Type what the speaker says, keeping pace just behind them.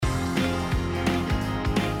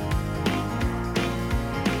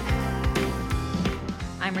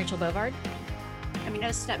Rachel Bovard. I'm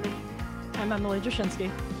Inez Stepman. I'm Emily Jashinsky.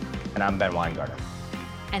 And I'm Ben Weingarter.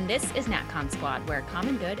 And this is NatCon Squad, where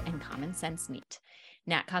common good and common sense meet.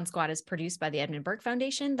 NatCon Squad is produced by the Edmund Burke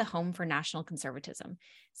Foundation, the home for national conservatism.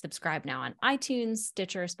 Subscribe now on iTunes,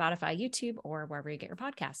 Stitcher, Spotify, YouTube, or wherever you get your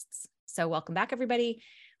podcasts. So welcome back, everybody.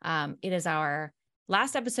 It is our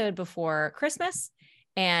last episode before Christmas,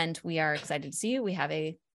 and we are excited to see you. We have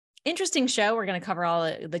a interesting show. We're going to cover all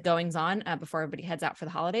the goings on before everybody heads out for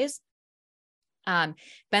the holidays.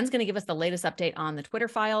 Ben's going to give us the latest update on the Twitter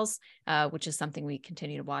files, which is something we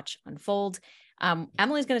continue to watch unfold.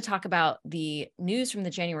 Emily's going to talk about the news from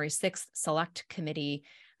the January 6th Select Committee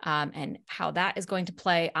and how that is going to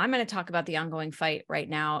play. I'm going to talk about the ongoing fight right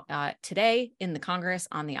now today in the Congress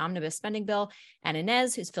on the omnibus spending bill. And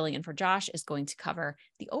Inez, who's filling in for Josh, is going to cover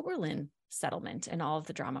the Oberlin settlement and all of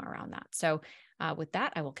the drama around that. So with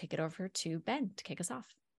that, I will kick it over to Ben to kick us off.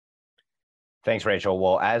 Thanks, Rachel.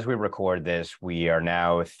 Well, as we record this, we are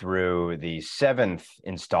now through the 7th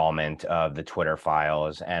installment of the Twitter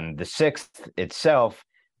files, and the 6th itself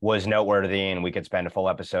was noteworthy, and we could spend a full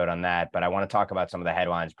episode on that. But I want to talk about some of the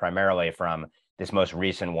headlines, primarily from this most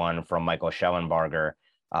recent one from Michael Shellenbarger.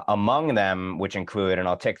 Among them, which include, and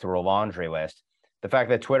I'll tick through a laundry list, the fact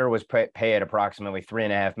that Twitter was paid approximately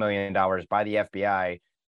 $3.5 million by the FBI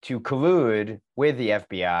to collude with the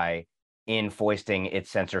FBI in foisting its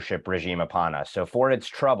censorship regime upon us. So for its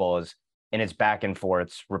troubles in its back and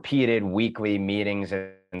forths, repeated weekly meetings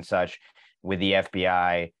and such with the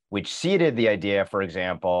FBI, which seeded the idea, for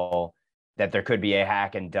example, that there could be a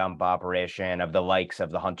hack and dump operation of the likes of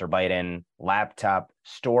the Hunter Biden laptop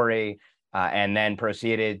story, and then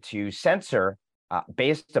proceeded to censor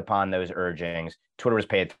based upon those urgings. Twitter was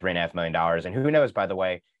paid $3.5 million. And who knows, by the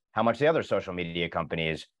way, how much the other social media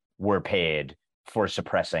companies were paid for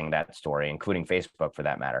suppressing that story, including Facebook for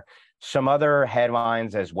that matter. Some other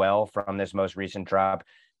headlines as well from this most recent drop.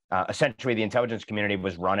 Essentially, the intelligence community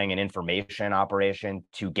was running an information operation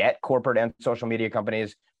to get corporate and social media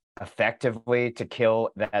companies effectively to kill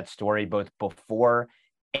that story, both before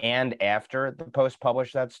and after the Post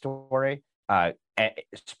published that story.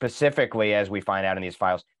 Specifically, as we find out in these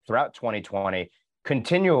files, throughout 2020,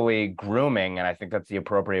 continually grooming, and I think that's the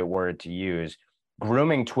appropriate word to use,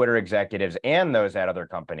 grooming Twitter executives and those at other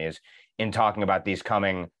companies in talking about these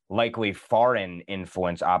coming likely foreign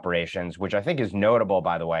influence operations, which I think is notable,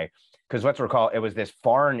 by the way, because let's recall it was this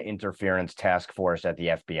foreign interference task force at the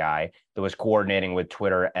FBI that was coordinating with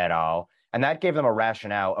Twitter et al. And that gave them a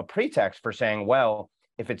rationale, a pretext for saying, well,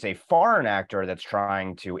 if it's a foreign actor that's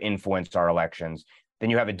trying to influence our elections,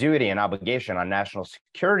 then you have a duty and obligation on national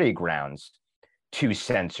security grounds to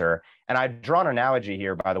censor. And I've drawn an analogy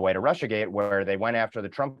here, by the way, to Russiagate, where they went after the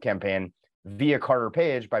Trump campaign via Carter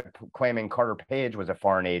Page by claiming Carter Page was a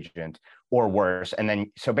foreign agent or worse. And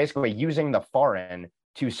then, so basically using the foreign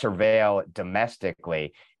to surveil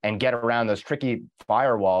domestically and get around those tricky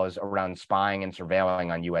firewalls around spying and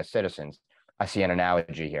surveilling on US citizens. I see an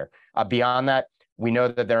analogy here. Beyond that, we know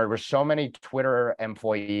that there were so many Twitter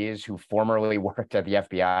employees who formerly worked at the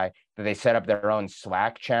FBI that they set up their own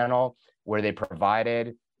Slack channel where they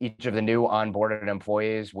provided each of the new onboarded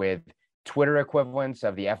employees with Twitter equivalents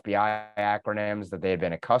of the FBI acronyms that they had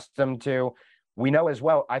been accustomed to. We know as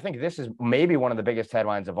well, I think this is maybe one of the biggest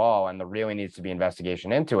headlines of all, and there really needs to be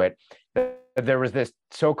investigation into it, that there was this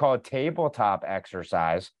so-called tabletop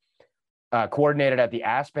exercise coordinated at the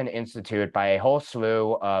Aspen Institute by a whole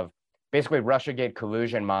slew of basically Russiagate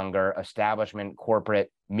collusion monger, establishment,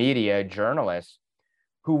 corporate media journalists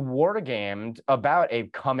who wargamed about a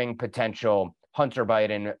coming potential Hunter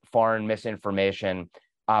Biden foreign misinformation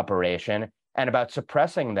operation and about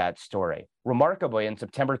suppressing that story, remarkably, in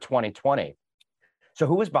September 2020. So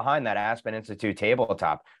who was behind that Aspen Institute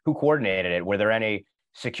tabletop? Who coordinated it? Were there any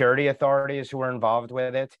security authorities who were involved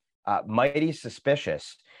with it? Mighty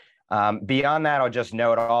suspicious. Beyond that, I'll just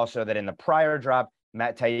note also that in the prior drop,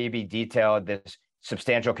 Matt Taibbi detailed this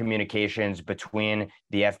substantial communications between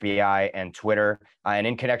the FBI and Twitter. And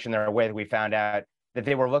in connection therewith, we found out that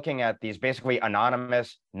they were looking at these basically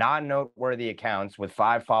anonymous, non-noteworthy accounts with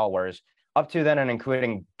 5 followers, up to then and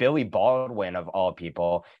including Billy Baldwin, of all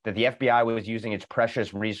people, that the FBI was using its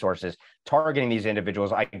precious resources, targeting these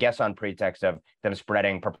individuals, I guess on pretext of them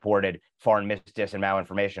spreading purported foreign misdis and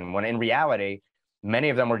malinformation, when in reality, many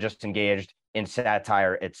of them were just engaged in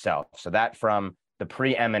satire itself. So that from the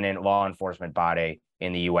preeminent law enforcement body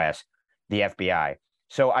in the US, the FBI.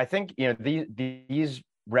 So I think, these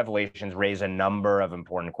revelations raise a number of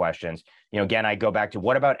important questions. Again, I go back to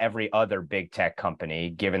what about every other big tech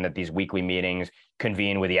company, given that these weekly meetings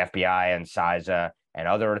convene with the FBI and CISA and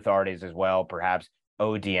other authorities as well, perhaps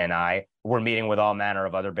ODNI. We're meeting with all manner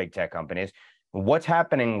of other big tech companies. What's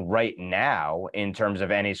happening right now in terms of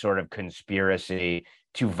any sort of conspiracy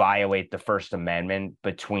to violate the First Amendment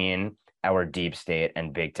between our deep state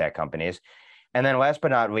and big tech companies? And then last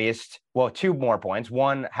but not least, well, two more points.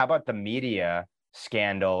 One, how about the media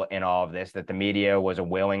scandal in all of this, that the media was a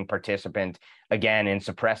willing participant, again, in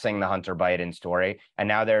suppressing the Hunter Biden story. And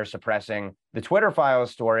now they're suppressing the Twitter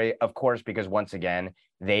files story, of course, because once again,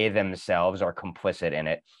 they themselves are complicit in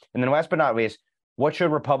it. And then last but not least, what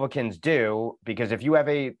should Republicans do? Because if you have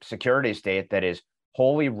a security state that is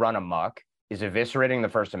wholly run amok, is eviscerating the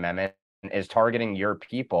First Amendment, is targeting your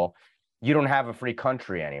people, you don't have a free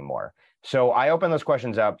country anymore. So I open those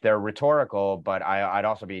questions up. They're rhetorical, but I'd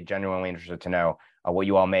also be genuinely interested to know what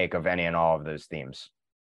you all make of any and all of those themes.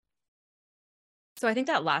 So I think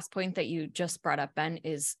that last point that you just brought up, Ben,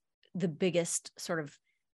 is the biggest sort of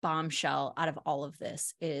bombshell out of all of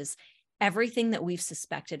this, is everything that we've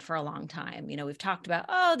suspected for a long time. You know, we've talked about,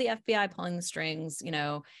 oh, the FBI pulling the strings, you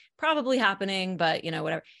know, probably happening, but, you know,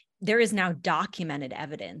 whatever. There is now documented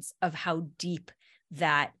evidence of how deep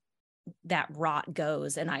that rot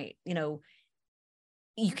goes. And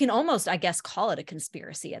you can almost, I guess, call it a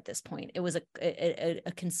conspiracy at this point. It was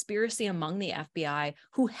a conspiracy among the FBI,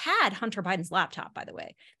 who had Hunter Biden's laptop, by the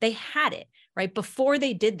way. They had it, right? Before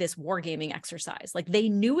they did this wargaming exercise. Like, they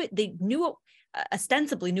knew it,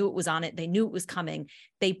 ostensibly knew it was on it. They knew it was coming.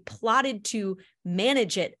 They plotted to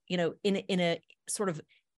manage it, you know, in a sort of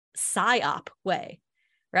psyop way.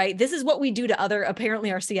 Right. This is what we do to apparently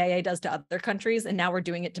our CIA does to other countries. And now we're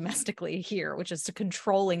doing it domestically here, which is to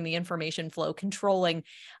controlling the information flow, controlling,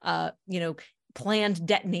 planned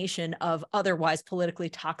detonation of otherwise politically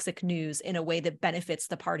toxic news in a way that benefits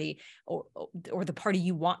the party or the party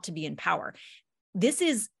you want to be in power. This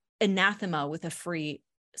is anathema with a free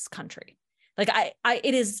country. Like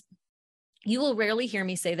it is. You will rarely hear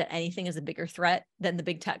me say that anything is a bigger threat than the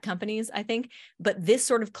big tech companies, I think, but this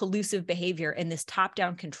sort of collusive behavior and this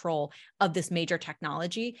top-down control of this major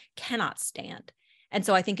technology cannot stand. And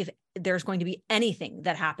so I think if there's going to be anything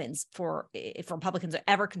that happens if Republicans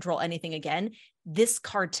ever control anything again, this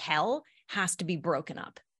cartel has to be broken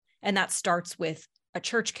up. And that starts with a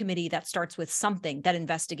church committee, that starts with something that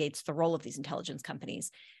investigates the role of these intelligence companies,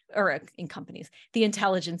 or in companies, the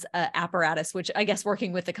intelligence apparatus, which I guess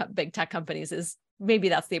working with the big tech companies is, maybe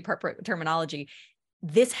that's the appropriate terminology.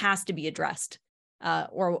 This has to be addressed,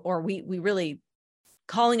 or we really,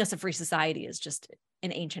 calling us a free society is just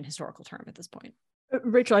an ancient historical term at this point.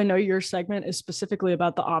 Rachel, I know your segment is specifically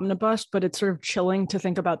about the omnibus, but it's sort of chilling to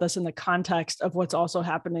think about this in the context of what's also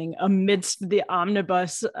happening amidst the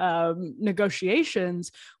omnibus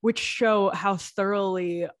negotiations, which show how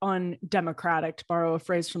thoroughly undemocratic, to borrow a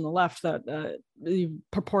phrase from the left that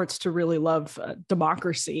purports to really love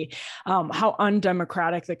democracy, how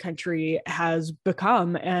undemocratic the country has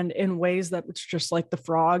become, and in ways that it's just like the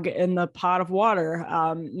frog in the pot of water,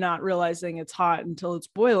 not realizing it's hot until it's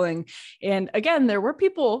boiling. And again, there were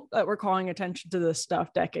people that were calling attention to this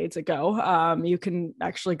stuff decades ago. You can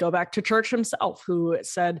actually go back to Church himself, who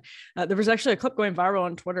said, there was actually a clip going viral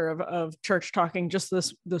on Twitter of Church talking just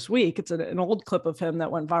this week. It's an old clip of him that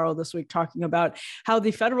went viral this week, talking about how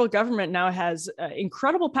the federal government now has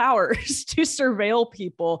incredible powers to surveil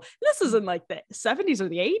people. This is in like the 70s or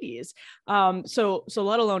the 80s. So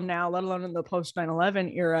let alone now, let alone in the post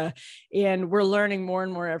 9/11 era. And we're learning more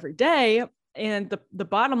and more every day. And the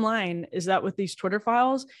bottom line is that with these Twitter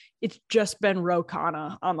files, it's just been Ro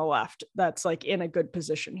Khanna on the left that's like in a good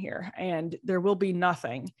position here. And there will be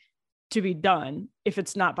nothing to be done if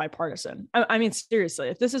it's not bipartisan. I mean, seriously,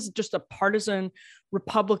 if this is just a partisan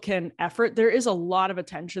Republican effort, there is a lot of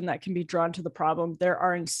attention that can be drawn to the problem. There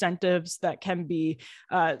are incentives that can be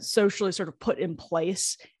socially sort of put in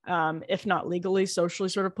place, if not legally, socially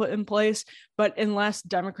sort of put in place. But unless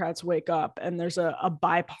Democrats wake up and there's a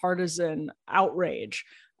bipartisan outrage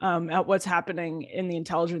at what's happening in the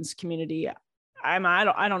intelligence community,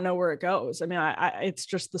 I don't know where it goes. I mean, it's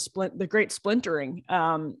just the great splintering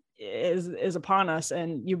is upon us,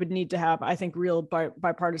 and you would need to have, I think, real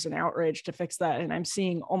bipartisan outrage to fix that. And I'm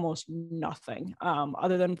seeing almost nothing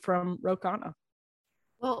other than from Ro Khanna.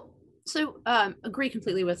 Well, so agree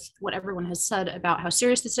completely with what everyone has said about how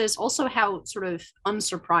serious this is. Also, how sort of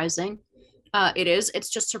unsurprising it is.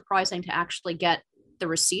 It's just surprising to actually get the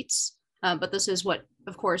receipts. But this is what,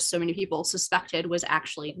 of course, so many people suspected was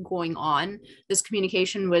actually going on. This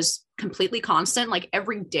communication was completely constant. Like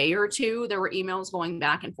every day or two, there were emails going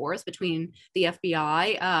back and forth between the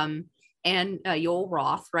FBI and Yoel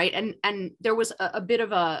Roth, right? And there was a bit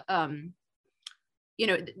of a,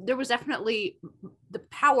 there was definitely, the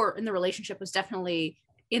power in the relationship was definitely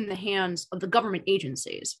in the hands of the government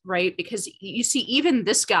agencies, right? Because you see, even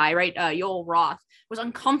this guy, right, Yoel Roth, was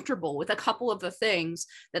uncomfortable with a couple of the things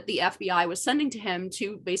that the FBI was sending to him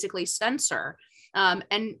to basically censor.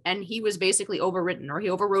 And he was basically overridden, or he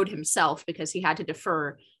overrode himself because he had to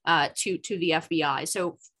defer to the FBI.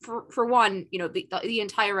 So for one, the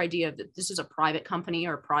entire idea that this is a private company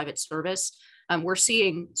or a private service, we're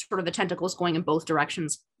seeing sort of the tentacles going in both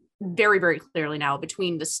directions very, very clearly now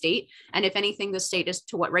between the state. And if anything, the state is,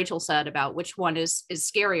 to what Rachel said about which one is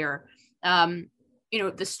scarier.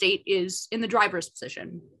 The state is in the driver's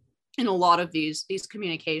position in a lot of these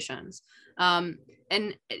communications. And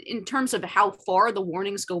in terms of how far the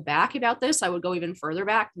warnings go back about this, I would go even further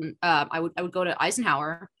back. I would go to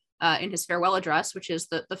Eisenhower in his farewell address, which is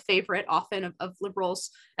the favorite often of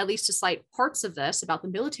liberals, at least to cite parts of this about the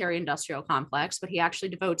military industrial complex, but he actually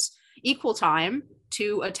devotes equal time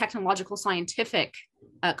to a technological scientific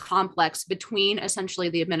complex between essentially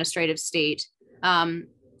the administrative state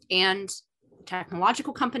and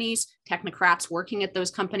technological companies, technocrats working at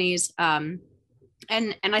those companies.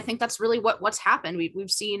 And I think that's really what's happened.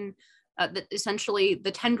 We've seen that essentially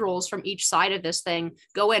the tendrils from each side of this thing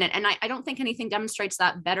go in. And I don't think anything demonstrates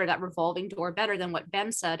that revolving door better than what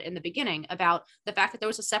Ben said in the beginning about the fact that there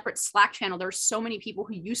was a separate Slack channel. There are so many people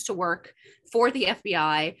who used to work for the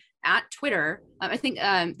FBI at Twitter. I think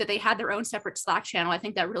that they had their own separate Slack channel. I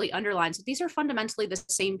think that really underlines that these are fundamentally the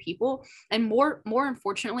same people. And more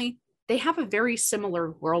unfortunately, they have a very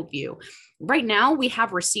similar worldview. Right now, we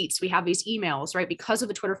have receipts. We have these emails, right? Because of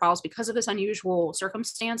the Twitter files, because of this unusual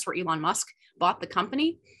circumstance where Elon Musk bought the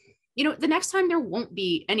company, the next time there won't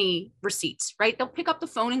be any receipts, right? They'll pick up the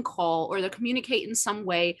phone and call, or they'll communicate in some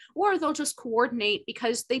way, or they'll just coordinate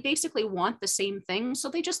because they basically want the same thing. So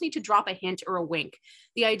they just need to drop a hint or a wink.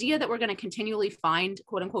 The idea that we're going to continually find,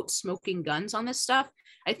 quote unquote, smoking guns on this stuff,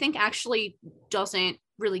 I think actually doesn't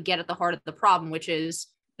really get at the heart of the problem, which is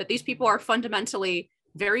that these people are fundamentally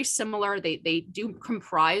very similar. They do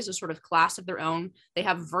comprise a sort of class of their own. They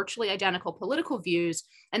have virtually identical political views,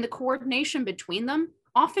 and the coordination between them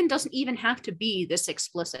often doesn't even have to be this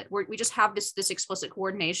explicit. We just have this explicit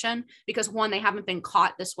coordination because, one, they haven't been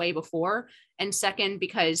caught this way before, and second,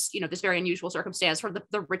 because this very unusual circumstance where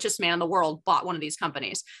the richest man in the world bought one of these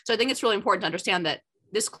companies. So I think it's really important to understand that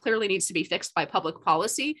this clearly needs to be fixed by public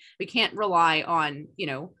policy. We can't rely on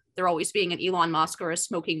there always being an Elon Musk or a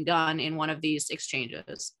smoking gun in one of these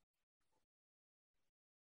exchanges.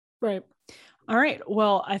 Right. All right.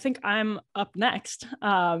 Well, I think I'm up next.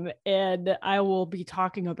 And I will be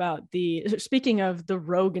talking about speaking of the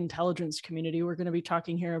rogue intelligence community, we're going to be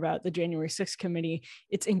talking here about the January 6th committee.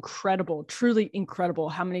 It's incredible, truly incredible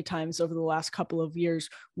how many times over the last couple of years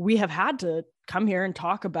we have had to come here and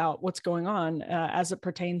talk about what's going on as it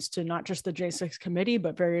pertains to not just the J6 committee,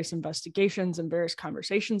 but various investigations and various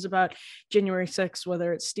conversations about January 6th,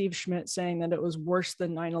 whether it's Steve Schmidt saying that it was worse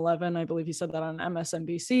than 9/11. I believe he said that on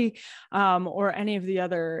MSNBC, or any of the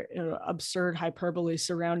other absurd hyperbole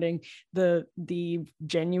surrounding the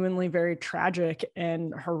genuinely very tragic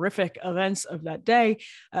and horrific events of that day.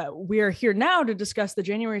 We are here now to discuss the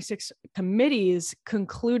January 6th committee's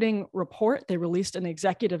concluding report. They released an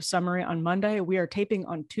executive summary on Monday. We are taping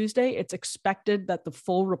on Tuesday. It's expected that the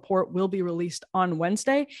full report will be released on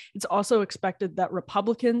Wednesday. It's also expected that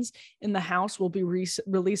Republicans in the House will be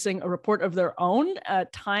releasing a report of their own,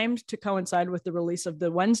 timed to coincide with the release of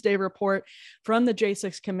the Wednesday report from the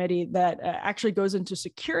J6 committee that actually goes into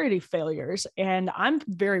security failures. And I'm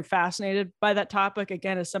very fascinated by that topic.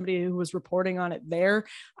 Again, as somebody who was reporting on it there,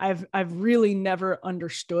 I've really never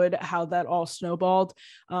understood how that all snowballed.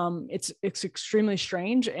 It's extremely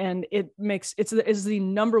strange, and it's the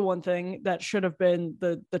number one thing that should have been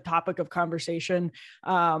the topic of conversation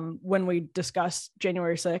when we discussed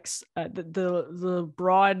January 6th. The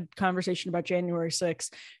broad conversation about January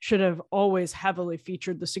 6th should have always heavily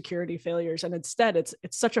featured the security failures, and instead it's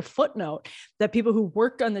such a footnote that people who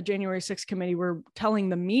worked on the January 6th committee were telling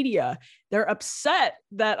the media they're upset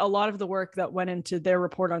that a lot of the work that went into their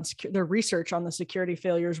report on their research on the security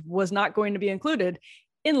failures was not going to be included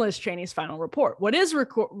in Liz Cheney's final report. What is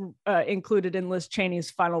included in Liz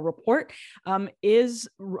Cheney's final report is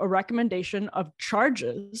a recommendation of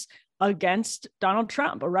charges against Donald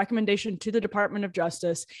Trump, a recommendation to the Department of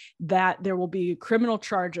Justice that there will be criminal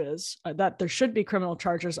charges, that there should be criminal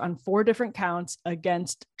charges on 4 different counts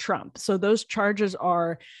against Trump. So those charges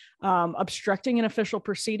are obstructing an official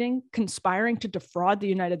proceeding, conspiring to defraud the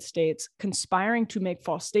United States, conspiring to make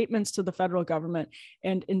false statements to the federal government,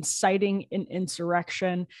 and inciting an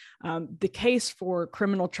insurrection. The case for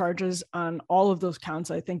criminal charges on all of those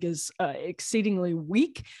counts, I think, is exceedingly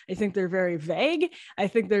weak. I think they're very vague. I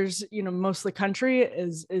think there's, most of the country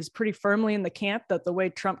is pretty firmly in the camp that the way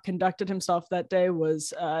Trump conducted himself that day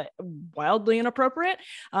was wildly inappropriate,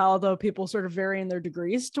 although people sort of vary in their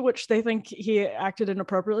degrees to which they think he acted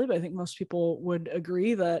inappropriately. But I think most people would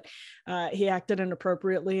agree that he acted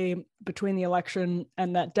inappropriately between the election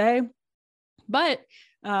and that day. But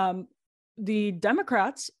the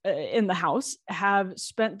Democrats in the House have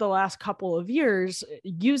spent the last couple of years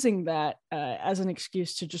using that as an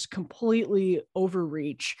excuse to just completely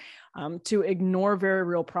overreach, to ignore very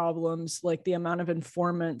real problems like the amount of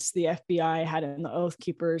informants the FBI had in the Oath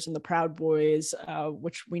Keepers and the Proud Boys,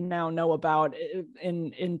 which we now know about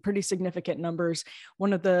in pretty significant numbers.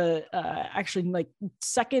 One of the actually like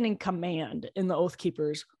second in command in the Oath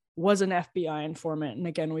Keepers was an FBI informant. And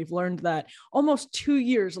again, we've learned that almost 2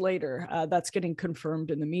 years later, that's getting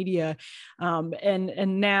confirmed in the media.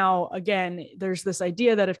 And now, again, there's this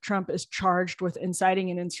idea that if Trump is charged with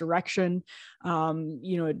inciting an insurrection,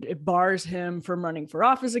 it bars him from running for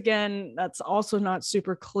office again. That's also not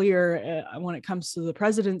super clear when it comes to the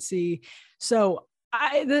presidency. So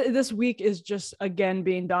this week is just again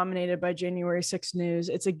being dominated by January 6th news.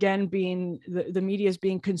 It's again being the media is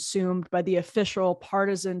being consumed by the official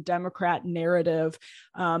partisan Democrat narrative,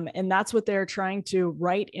 and that's what they're trying to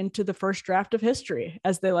write into the first draft of history,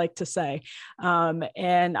 as they like to say.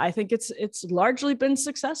 And I think it's largely been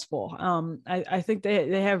successful. I think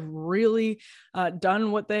they have really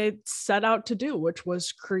done what they set out to do, which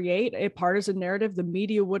was create a partisan narrative the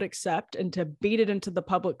media would accept and to beat it into the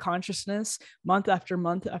public consciousness month after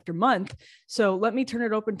month after month. So let me turn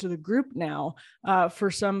it open to the group now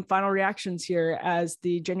for some final reactions here as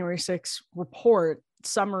the January 6th report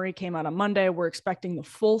summary came out on Monday. We're expecting the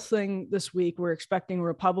full thing this week. We're expecting a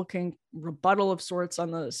Republican rebuttal of sorts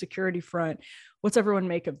on the security front. What's everyone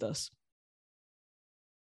make of this?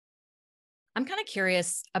 I'm kind of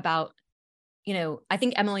curious about, I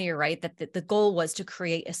think, Emily, you're right that the goal was to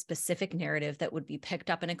create a specific narrative that would be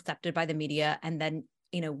picked up and accepted by the media and then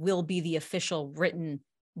will be the official written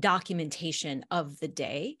documentation of the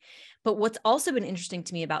day. But what's also been interesting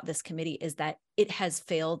to me about this committee is that it has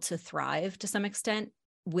failed to thrive to some extent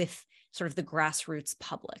with sort of the grassroots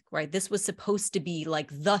public, right? This was supposed to be like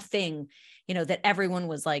the thing, that everyone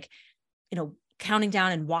was like, counting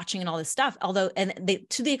down and watching and all this stuff. Although, and they,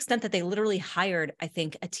 to the extent that they literally hired, I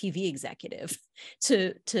think, a TV executive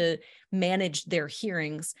to manage their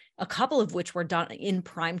hearings, a couple of which were done in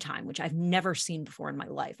prime time, which I've never seen before in my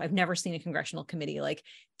life. I've never seen a congressional committee like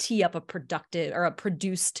tee up a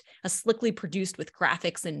slickly produced with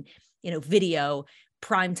graphics and, video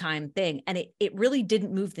primetime thing. And it really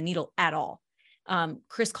didn't move the needle at all.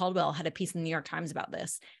 Chris Caldwell had a piece in the New York Times about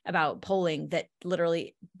this, about polling that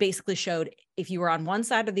literally basically showed if you were on one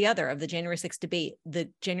side or the other of the January 6th debate, the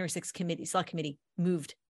January 6th select committee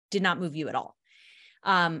did not move you at all.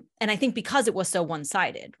 And I think because it was so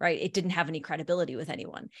one-sided, right, it didn't have any credibility with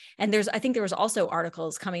anyone. And I think there was also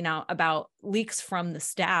articles coming out about leaks from the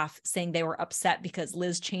staff saying they were upset because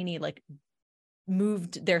Liz Cheney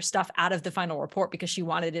moved their stuff out of the final report because she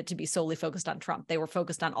wanted it to be solely focused on Trump. They were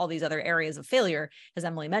focused on all these other areas of failure, as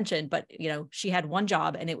Emily mentioned, but, she had one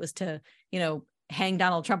job and it was to, hang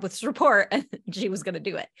Donald Trump with this report, and she was going to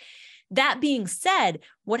do it. That being said,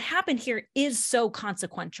 what happened here is so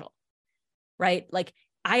consequential, right? Like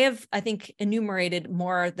I think, enumerated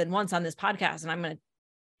more than once on this podcast, and I'm going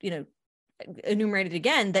to, enumerate it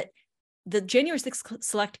again, that the January 6th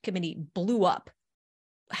Select Committee blew up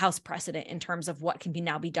House precedent in terms of what can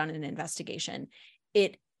now be done in an investigation.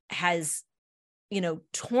 It has,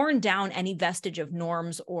 torn down any vestige of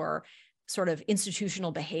norms or sort of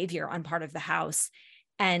institutional behavior on part of the House.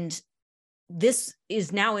 And this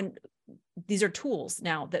is now these are tools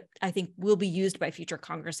now that I think will be used by future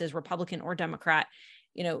Congresses, Republican or Democrat,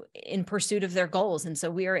 in pursuit of their goals. And so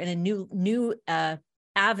we are in a new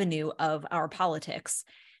avenue of our politics,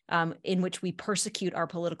 in which we persecute our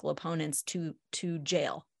political opponents to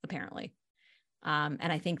jail, apparently. And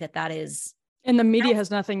I think that is... And the media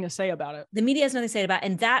has nothing to say about it. The media has nothing to say about it.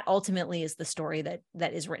 And that ultimately is the story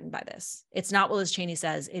that is written by this. It's not what Liz Cheney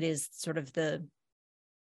says. It is sort of the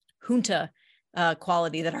junta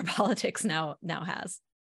quality that our politics now has.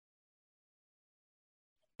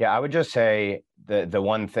 Yeah, I would just say the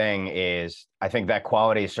one thing is, I think that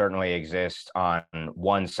quality certainly exists on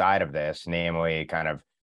one side of this, namely kind of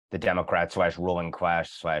the Democrat /ruling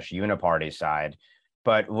class /uniparty side.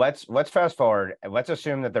 But let's fast forward. Let's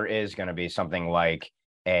assume that there is going to be something like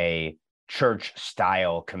a church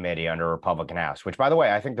style committee under a Republican House, which, by the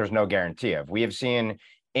way, I think there's no guarantee of. We have seen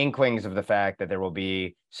inklings of the fact that there will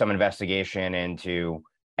be some investigation into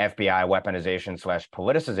FBI weaponization /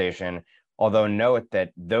 politicization. Although note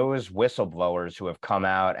that those whistleblowers who have come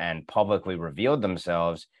out and publicly revealed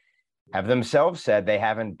themselves have themselves said they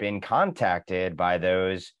haven't been contacted by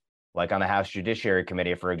those, like on the House Judiciary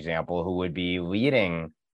Committee, for example, who would be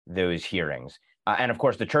leading those hearings. And of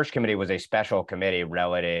course, the Church Committee was a special committee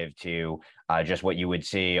relative to just what you would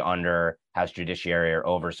see under House Judiciary or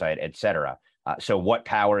Oversight, et cetera. So what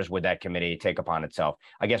powers would that committee take upon itself?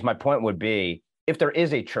 I guess my point would be, if there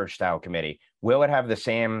is a church-style committee, will it have the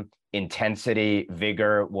same intensity,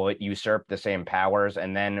 vigor? Will it usurp the same powers?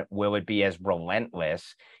 And then will it be as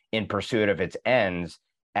relentless in pursuit of its ends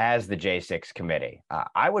as the J6 committee?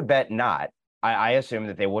 I would bet not. I assume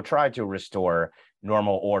that they will try to restore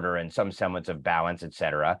normal order and some semblance of balance, et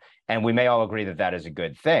cetera. And we may all agree that that is a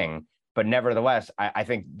good thing. But nevertheless, I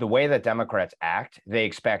think the way that Democrats act, they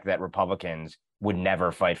expect that Republicans would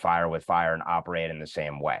never fight fire with fire and operate in the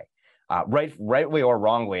same way. Rightly or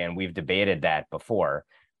wrongly, and we've debated that before,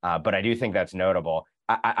 but I do think that's notable.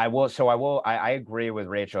 I agree with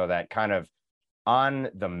Rachel that kind of on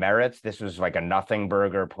the merits, this was like a nothing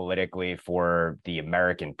burger politically for the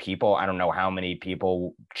American people. I don't know how many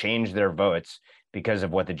people changed their votes because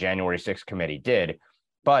of what the January 6th committee did,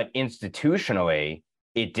 but institutionally,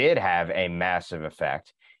 it did have a massive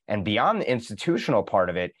effect. And beyond the institutional part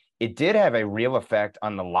of it, it did have a real effect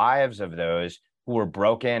on the lives of those who were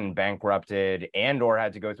broken, bankrupted, and or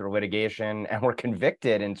had to go through litigation and were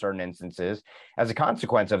convicted in certain instances as a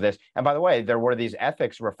consequence of this. And by the way, there were these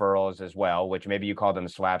ethics referrals as well, which maybe you call them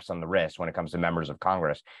slaps on the wrist when it comes to members of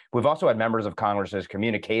Congress. We've also had members of Congress's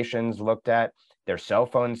communications looked at, their cell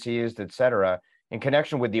phones seized, et cetera, in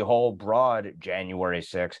connection with the whole broad January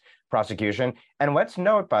 6th prosecution. And let's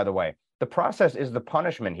note, by the way, the process is the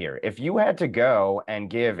punishment here. If you had to go and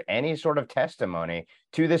give any sort of testimony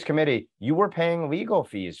to this committee, you were paying legal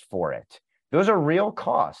fees for it. Those are real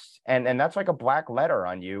costs. And that's like a black letter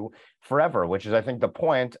on you forever, which is, I think, the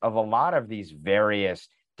point of a lot of these various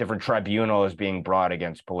different tribunals being brought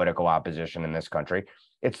against political opposition in this country.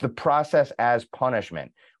 It's the process as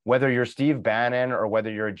punishment. Whether you're Steve Bannon or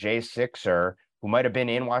whether you're a J6er who might have been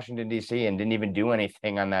in Washington, D.C. and didn't even do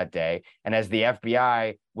anything on that day, and as the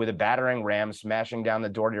FBI with a battering ram smashing down the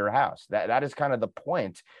door to your house. That is kind of the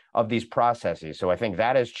point of these processes. So I think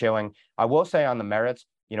that is chilling. I will say on the merits,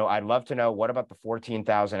 I'd love to know, what about the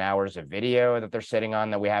 14,000 hours of video that they're sitting on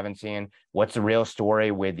that we haven't seen? What's the real story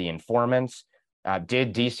with the informants?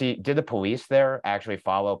 Did the police there actually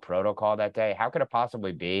follow protocol that day? How could it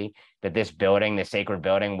possibly be that this building, the sacred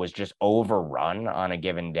building, was just overrun on a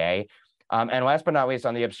given day? And last but not least,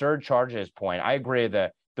 on the absurd charges point, I agree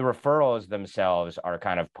that the referrals themselves are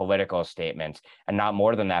kind of political statements and not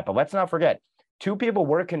more than that. But let's not forget, 2 people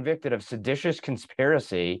were convicted of seditious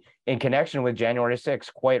conspiracy in connection with January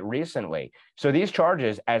 6th quite recently. So these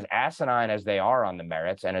charges, as asinine as they are on the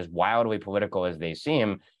merits and as wildly political as they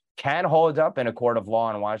seem, can hold up in a court of law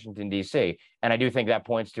in Washington, D.C. And I do think that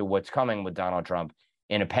points to what's coming with Donald Trump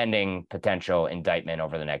in a pending potential indictment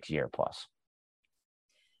over the next year plus.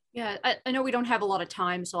 Yeah, I know we don't have a lot of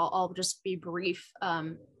time, so I'll just be brief.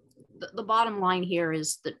 The bottom line here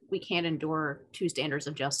is that we can't endure 2 standards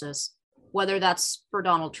of justice, whether that's for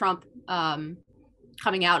Donald Trump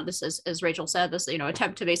coming out, this is, as Rachel said, this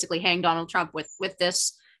attempt to basically hang Donald Trump with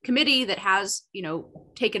this committee that has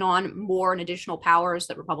taken on more and additional powers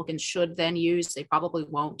that Republicans should then use. They probably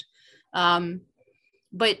won't.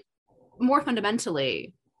 But more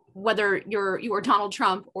fundamentally, whether you are Donald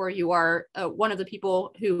Trump or you are one of the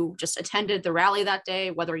people who just attended the rally that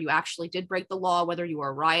day, whether you actually did break the law, whether you were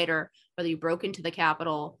a rioter, whether you broke into the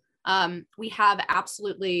Capitol, we have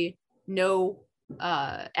absolutely no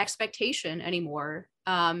expectation anymore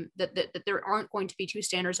that there aren't going to be 2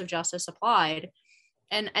 standards of justice applied.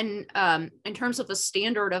 And in terms of the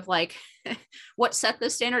standard of like what set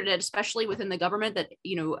this standard, especially within the government, that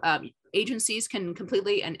agencies can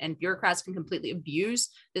completely and bureaucrats can completely abuse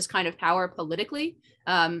this kind of power politically.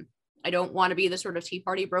 I don't want to be the sort of Tea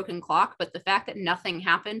Party broken clock, but the fact that nothing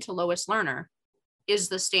happened to Lois Lerner is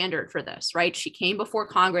the standard for this, right? She came before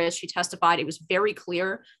Congress, she testified. It was very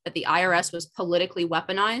clear that the IRS was politically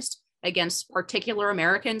weaponized against particular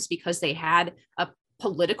Americans because they had a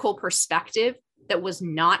political perspective that was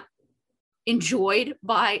not enjoyed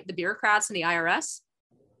by the bureaucrats and the IRS.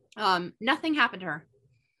 Nothing happened to her.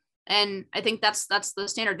 And I think that's the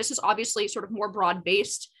standard. This is obviously sort of more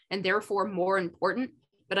broad-based and therefore more important,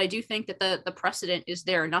 but I do think that the precedent is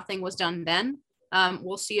there. Nothing was done then.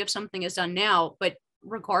 We'll see if something is done now, but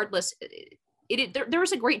regardless, there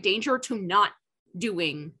is a great danger to not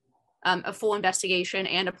doing a full investigation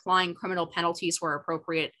and applying criminal penalties where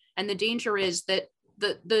appropriate. And the danger is that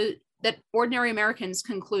that ordinary Americans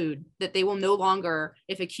conclude that they will no longer,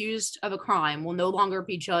 if accused of a crime, will no longer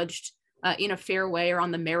be judged in a fair way or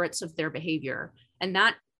on the merits of their behavior. And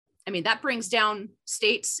that brings down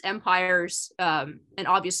states, empires, and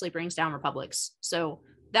obviously brings down republics. So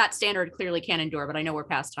that standard clearly can't endure, but I know we're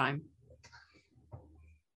past time.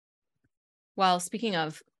 Well, speaking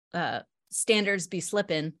of standards be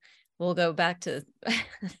slipping, we'll go back to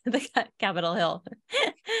the Capitol Hill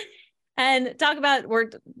and talk about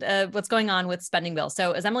what's going on with spending bill.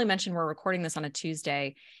 So as Emily mentioned, we're recording this on a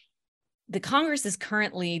Tuesday. The Congress is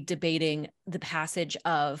currently debating the passage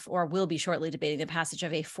of, or will be shortly debating the passage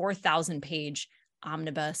of, a 4,000-page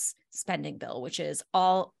omnibus spending bill, which is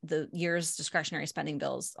all the year's discretionary spending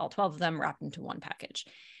bills, all 12 of them wrapped into one package.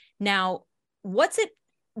 Now,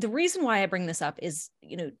 the reason why I bring this up is,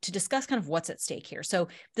 to discuss kind of what's at stake here. So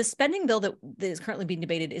the spending bill that is currently being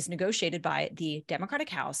debated is negotiated by the Democratic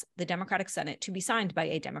House, the Democratic Senate, to be signed by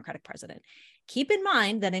a Democratic president. Keep in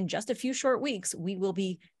mind that in just a few short weeks, we will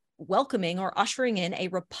be welcoming or ushering in a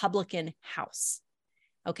Republican House.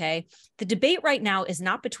 Okay. The debate right now is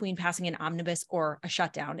not between passing an omnibus or a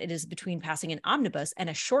shutdown. It is between passing an omnibus and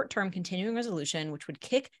a short-term continuing resolution, which would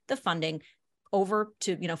kick the funding over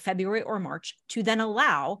to, February or March, to then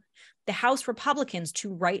allow the House Republicans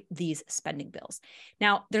to write these spending bills.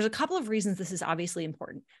 Now, there's a couple of reasons this is obviously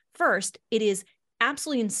important. First, it is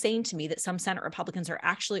absolutely insane to me that some Senate Republicans are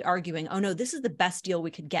actually arguing, oh no, this is the best deal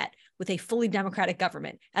we could get with a fully Democratic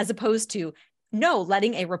government, as opposed to no,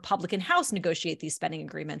 letting a Republican House negotiate these spending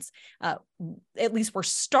agreements. At least we're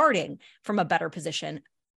starting from a better position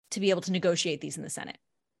to be able to negotiate these in the Senate.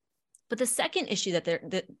 But the second issue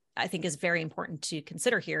that I think is very important to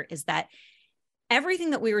consider here is that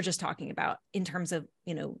everything that we were just talking about in terms of,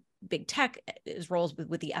 big tech, his roles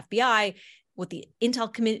with the FBI, what the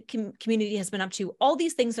intel community has been up to, all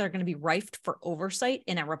these things that are going to be rife for oversight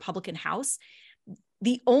in a Republican House,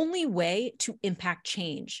 the only way to impact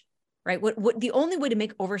change, right? What the only way to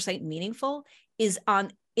make oversight meaningful is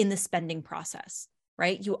in the spending process.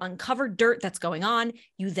 Right? You uncover dirt that's going on.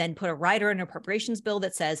 You then put a rider in an appropriations bill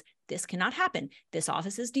that says, this cannot happen. This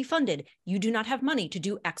office is defunded. You do not have money to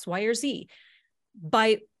do X, Y, or Z.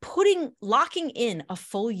 By locking in a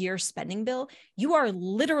full year spending bill, you are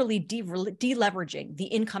literally deleveraging the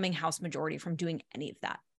incoming House majority from doing any of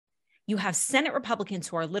that. You have Senate Republicans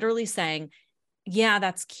who are literally saying, yeah,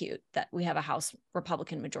 that's cute that we have a House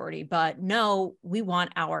Republican majority, but no, we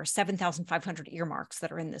want our 7,500 earmarks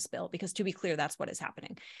that are in this bill, because to be clear, that's what is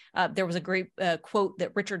happening. There was a great quote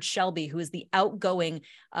that Richard Shelby, who is the outgoing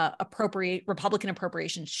Republican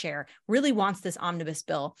appropriations chair, really wants this omnibus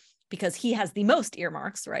bill because he has the most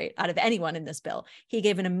earmarks, right, out of anyone in this bill. He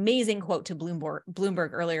gave an amazing quote to Bloomberg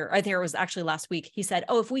earlier. I think it was actually last week. He said,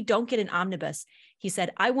 oh, if we don't get an omnibus, he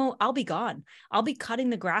said, I'll be gone. I'll be cutting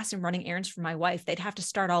the grass and running errands for my wife. They'd have to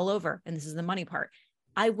start all over. And this is the money part.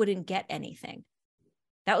 I wouldn't get anything.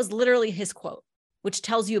 That was literally his quote, which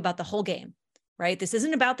tells you about the whole game, right? This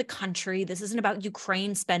isn't about the country. This isn't about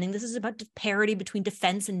Ukraine spending. This is about parity between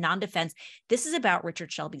defense and non-defense. This is about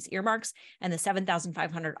Richard Shelby's earmarks and the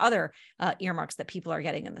 7,500 other earmarks that people are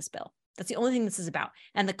getting in this bill. That's the only thing this is about.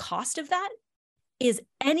 And the cost of that is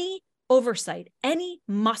any oversight, any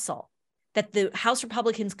muscle that the House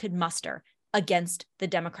Republicans could muster against the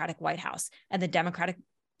Democratic White House and the Democratic,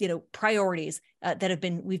 priorities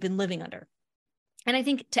that we've been living under. And I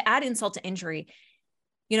think to add insult to injury,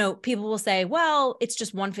 people will say, well, it's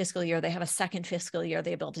just one fiscal year. They have a second fiscal year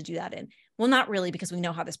they're able to do that in. Well, not really, because we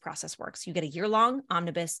know how this process works. You get a year-long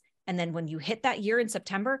omnibus, and then when you hit that year in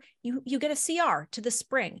September, you get a CR to the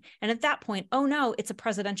spring. And at that point, oh no, it's a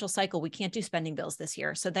presidential cycle. We can't do spending bills this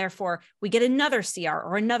year. So therefore, we get another CR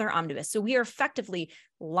or another omnibus. So we are effectively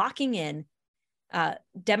locking in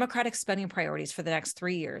Democratic spending priorities for the next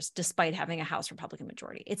 3 years, despite having a House Republican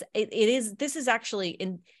majority. This is actually,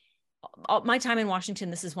 in my time in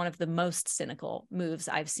Washington, this is one of the most cynical moves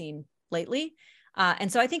I've seen lately.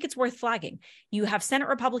 And so I think it's worth flagging. You have Senate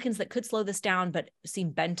Republicans that could slow this down, but seem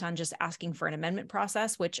bent on just asking for an amendment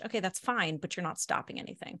process, which, okay, that's fine, but you're not stopping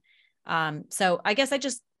anything. So I guess I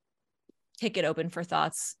just kick it open for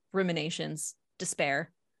thoughts, ruminations,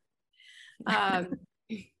 despair.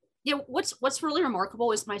 What's really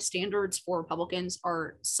remarkable is my standards for Republicans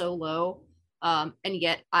are so low. And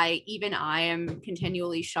yet I am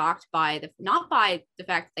continually shocked by not by the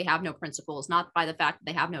fact that they have no principles, not by the fact that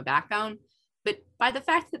they have no backbone, but by the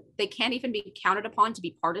fact that they can't even be counted upon to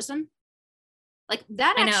be partisan. Like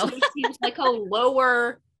that I know. actually seems like a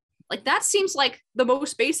lower, like that seems like the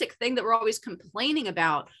most basic thing that we're always complaining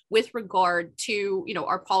about with regard to, you know,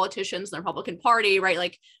 our politicians, the Republican Party, right?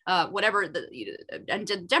 Like whatever and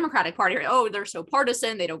the Democratic Party, right? Oh, they're so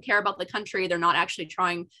partisan. They don't care about the country. They're not actually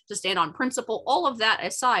trying to stand on principle. All of that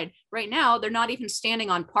aside, right now, they're not even standing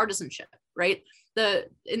on partisanship, right?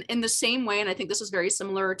 In the same way, and I think this is very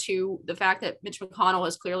similar to the fact that Mitch McConnell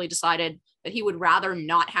has clearly decided that he would rather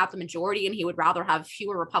not have the majority and he would rather have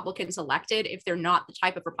fewer Republicans elected if they're not the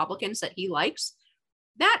type of Republicans that he likes.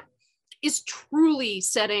 That is truly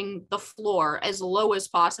setting the floor as low as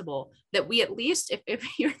possible, that we at least, if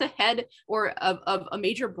you're the head or of a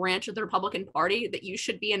major branch of the Republican Party, that you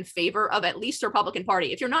should be in favor of at least the Republican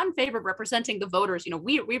Party. If you're not in favor of representing the voters, you know,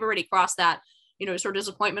 we've already crossed that, you know, sort of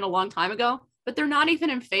disappointment a long time ago, but they're not even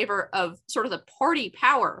in favor of sort of the party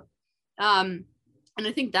power. And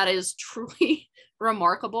I think that is truly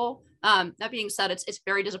remarkable. That being said, it's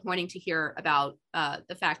very disappointing to hear about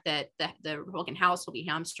the fact that the Republican House will be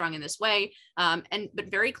hamstrung in this way.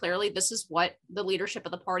 But very clearly, this is what the leadership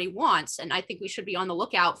of the party wants. And I think we should be on the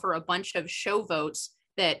lookout for a bunch of show votes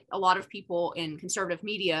that a lot of people in conservative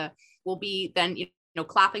media will be then, you know,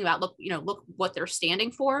 clapping about, look what they're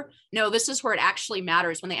standing for. No, this is where it actually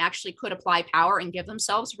matters, when they actually could apply power and give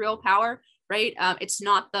themselves real power, right? It's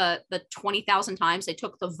not the 20,000 times they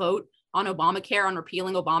took the vote on Obamacare, on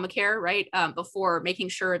repealing Obamacare, right? Before making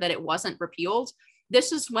sure that it wasn't repealed.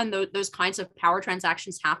 This is when those kinds of power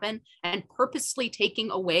transactions happen, and purposely taking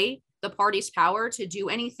away the party's power to do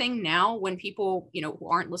anything now, when people, you know, who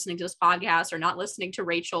aren't listening to this podcast or not listening to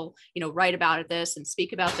Rachel, you know, write about this and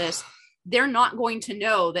speak about this, they're not going to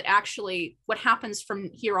know that actually what happens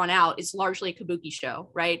from here on out is largely a kabuki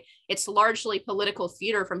show, right? It's largely political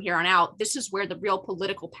theater from here on out. This is where the real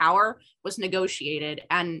political power was negotiated,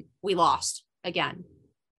 and we lost again.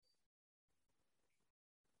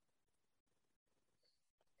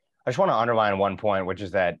 I just want to underline one point, which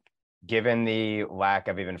is that given the lack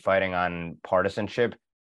of even fighting on partisanship,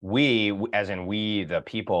 we, as in we, the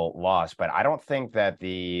people, lost. But I don't think that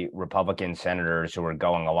the Republican senators who are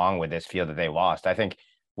going along with this feel that they lost. I think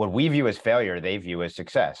what we view as failure, they view as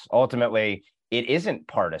success. Ultimately, it isn't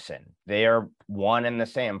partisan. They are one and the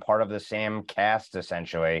same, part of the same caste,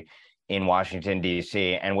 essentially, in Washington,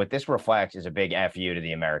 D.C. And what this reflects is a big FU to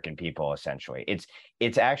the American people, essentially.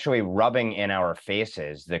 It's actually rubbing in our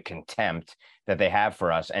faces the contempt that they have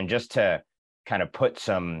for us. And just to kind of put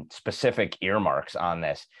some specific earmarks on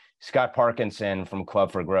this, Scott Parkinson from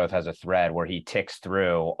Club for Growth has a thread where he ticks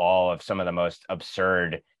through all of some of the most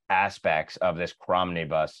absurd aspects of this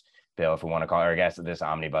Cromnibus bill, if we want to call it, or I guess this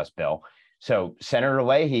omnibus bill. So Senator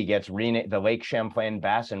Leahy gets the Lake Champlain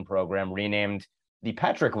Basin program renamed the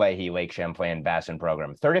Patrick Leahy Lake Champlain Basin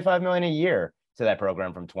program, $35 million a year to that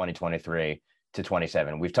program from 2023 to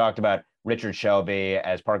 27. We've talked about Richard Shelby.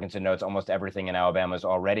 As Parkinson notes, almost everything in Alabama is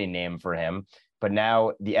already named for him. But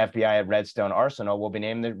now the FBI at Redstone Arsenal will be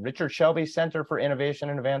named the Richard Shelby Center for Innovation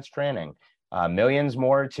and Advanced Training. Millions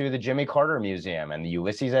more to the Jimmy Carter Museum and the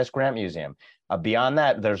Ulysses S. Grant Museum. Beyond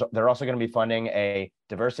that, they're also going to be funding a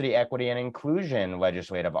diversity, equity, and inclusion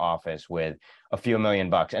legislative office with a few $1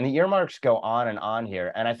 million. And the earmarks go on and on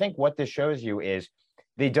here. And I think what this shows you is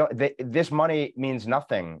this money means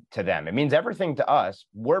nothing to them. It means everything to us.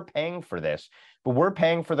 We're paying for this, but we're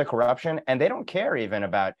paying for the corruption, and they don't care even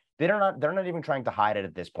about. They're not even trying to hide it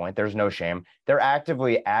at this point. There's no shame. They're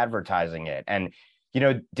actively advertising it. And you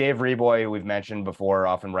know, Dave Reboy, who we've mentioned before,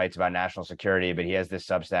 often writes about national security, but he has this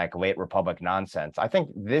Substack, Late Republic Nonsense. I think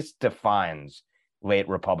this defines late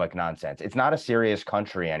Republic nonsense. It's not a serious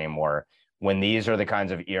country anymore when these are the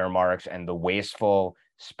kinds of earmarks and the wasteful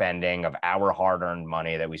spending of our hard-earned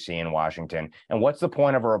money that we see in Washington. And what's the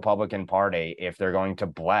point of a Republican Party if they're going to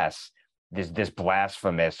bless this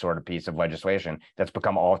blasphemous sort of piece of legislation that's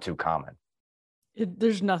become all too common?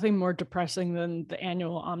 There's nothing more depressing than the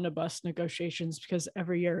annual omnibus negotiations, because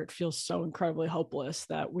every year it feels so incredibly hopeless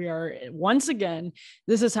that we are, once again,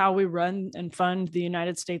 this is how we run and fund the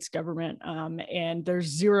United States government. And there's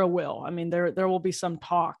zero will. I mean, there will be some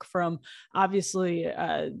talk from obviously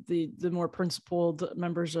the more principled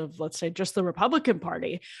members of, let's say, just the Republican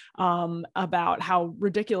Party about how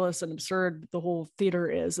ridiculous and absurd the whole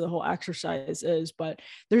theater is, the whole exercise is. But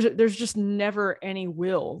there's just never any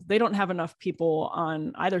will. They don't have enough people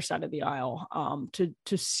on either side of the aisle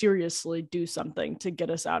to seriously do something to get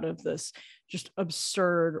us out of this just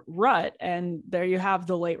absurd rut. And there you have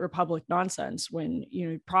the late Republic nonsense, when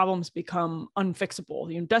problems become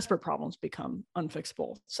unfixable, desperate problems become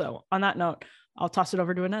unfixable. So on that note, I'll toss it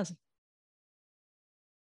over to Inez.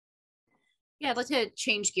 Yeah, I'd like to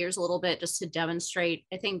change gears a little bit just to demonstrate,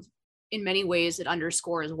 I think, in many ways, it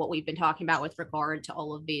underscores what we've been talking about with regard to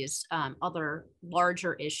all of these other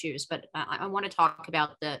larger issues. But I want to talk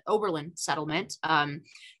about the Oberlin settlement.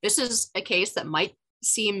 This is a case that might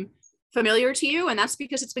seem familiar to you, and that's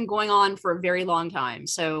because it's been going on for a very long time.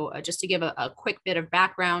 So just to give a quick bit of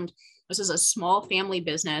background, this is a small family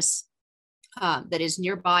business that is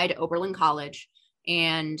nearby to Oberlin College.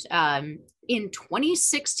 And in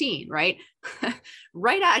 2016, right,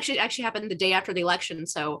 actually happened the day after the election.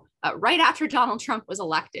 So right after Donald Trump was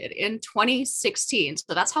elected in 2016.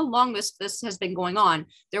 So that's how long this has been going on.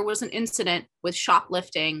 There was an incident with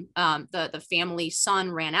shoplifting. The family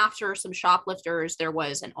son ran after some shoplifters. There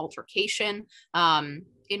was an altercation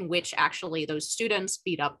in which actually those students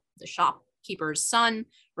beat up the shopkeeper's son,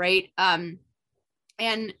 right?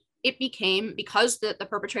 And it became, because the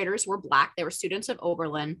perpetrators were Black, they were students of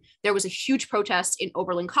Oberlin, there was a huge protest in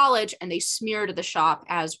Oberlin College, and they smeared the shop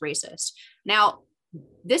as racist. Now,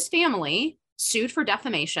 this family sued for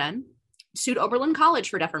defamation, sued Oberlin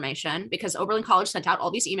College for defamation, because Oberlin College sent out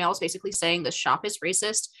all these emails basically saying the shop is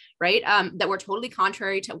racist, right? That were totally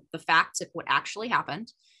contrary to the facts of what actually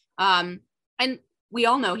happened. And we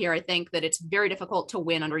all know here, I think, that it's very difficult to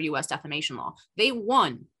win under US defamation law. They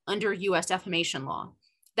won under US defamation law.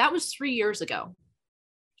 That was 3 years ago.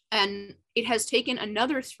 And it has taken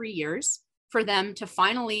another 3 years for them to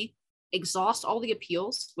finally exhaust all the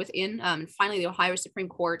appeals within. Finally, the Ohio Supreme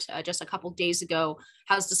Court just a couple of days ago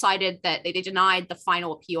has decided that they denied the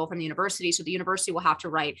final appeal from the university. So the university will have to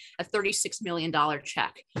write a $36 million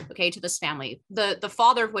check, okay, to this family, the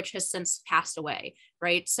father of which has since passed away,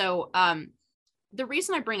 right? So the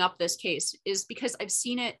reason I bring up this case is because I've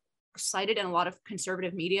seen it cited in a lot of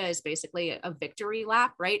conservative media as basically a victory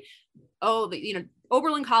lap, right? Oh,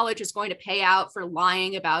 Oberlin College is going to pay out for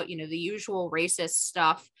lying about, the usual racist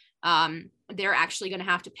stuff. They're actually going to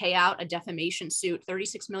have to pay out a defamation suit.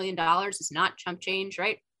 $36 million is not chump change,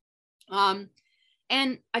 right?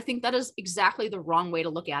 And I think that is exactly the wrong way to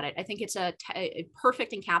look at it. I think it's a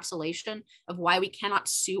perfect encapsulation of why we cannot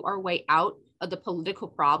sue our way out of the political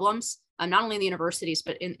problems, not only in the universities,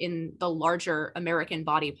 but in the larger American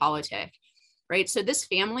body politic, right? So this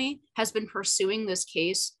family has been pursuing this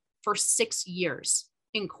case for 6 years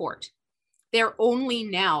in court. They're only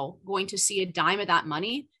now going to see a dime of that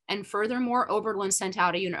money. And furthermore, Oberlin sent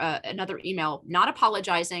out another email, not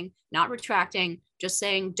apologizing, not retracting, just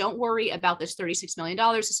saying, don't worry about this $36 million.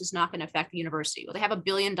 This is not going to affect the university. Well, they have $1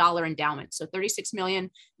 billion endowment. So 36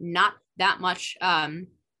 million, not that much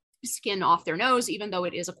skin off their nose, even though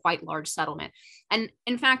it is a quite large settlement. And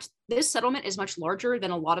in fact, this settlement is much larger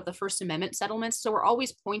than a lot of the First Amendment settlements. So we're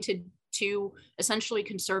always pointed to essentially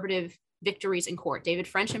conservative victories in court. David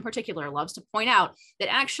French in particular loves to point out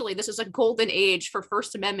that actually this is a golden age for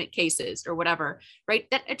First Amendment cases or whatever, right?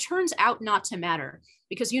 That it turns out not to matter,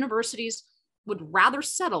 because universities would rather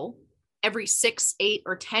settle every 6, 8,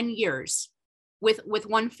 or 10 years with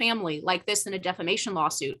one family like this in a defamation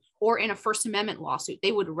lawsuit or in a First Amendment lawsuit.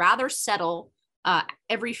 They would rather settle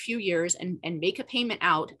every few years and make a payment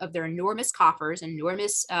out of their enormous coffers,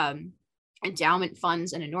 enormous endowment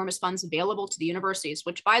funds, and enormous funds available to the universities,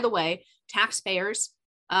 which, by the way, taxpayers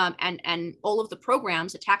and all of the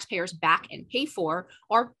programs that taxpayers back and pay for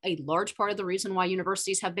are a large part of the reason why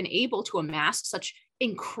universities have been able to amass such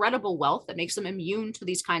incredible wealth that makes them immune to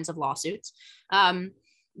these kinds of lawsuits.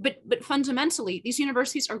 But fundamentally, these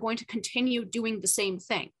universities are going to continue doing the same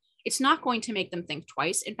thing. It's not going to make them think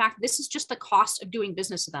twice. In fact, this is just the cost of doing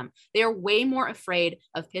business with them. They are way more afraid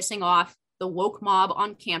of pissing off the woke mob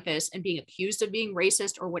on campus and being accused of being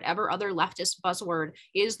racist or whatever other leftist buzzword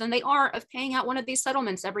is than they are of paying out one of these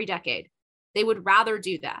settlements every decade. They would rather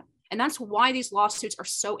do that. And that's why these lawsuits are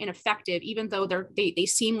so ineffective, even though they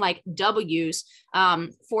seem like W's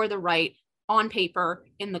for the right on paper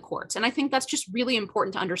in the courts. And I think that's just really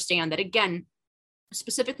important to understand that, again,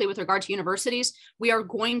 specifically with regard to universities, we are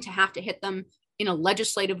going to have to hit them in a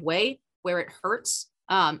legislative way where it hurts,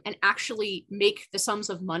 and actually make the sums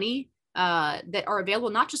of money that are available,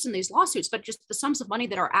 not just in these lawsuits, but just the sums of money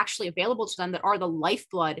that are actually available to them, that are the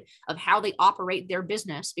lifeblood of how they operate their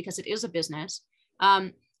business, because it is a business.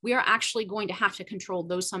 We are actually going to have to control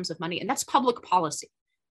those sums of money, and that's public policy.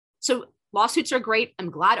 So lawsuits are great. I'm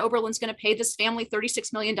glad Oberlin's going to pay this family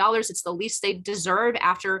 $36 million. It's the least they deserve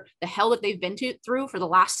after the hell that they've been through for the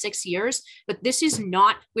last 6 years. But this is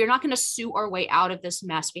not, we're not going to sue our way out of this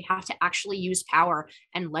mess. We have to actually use power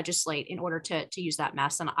and legislate in order to use that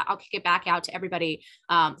mess. And I'll kick it back out to everybody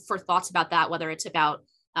for thoughts about that, whether it's about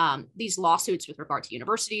these lawsuits with regard to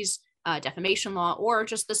universities, defamation law, or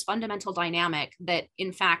just this fundamental dynamic that,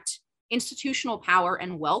 in fact, institutional power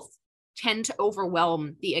and wealth tend to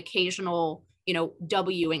overwhelm the occasional,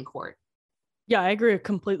 W in court. Yeah, I agree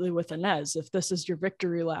completely with Inez. If this is your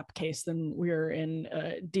victory lap case, then we're in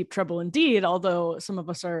deep trouble indeed, although some of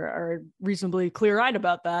us are reasonably clear-eyed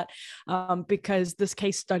about that, because this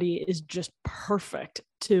case study is just perfect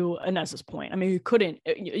to Inez's point. I mean,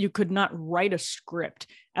 you could not write a script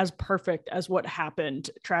as perfect as what happened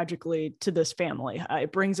tragically to this family.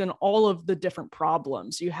 It brings in all of the different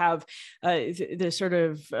problems. You have the sort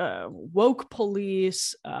of woke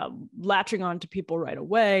police latching on to people right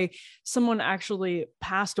away. Someone actually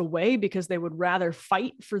passed away because they would rather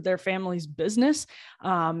fight for their family's business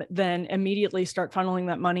than immediately start funneling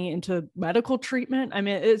that money into medical treatment. I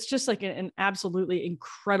mean, it's just like an absolutely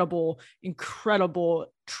incredible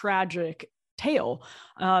tragic tale.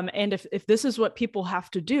 And if this is what people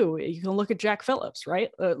have to do, you can look at Jack Phillips,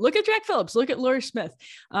 right? Look at Jack Phillips, look at Laurie Smith.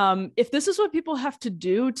 If this is what people have to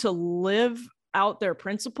do to live out their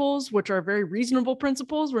principles, which are very reasonable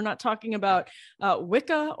principles, we're not talking about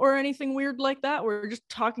Wicca or anything weird like that. We're just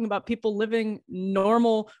talking about people living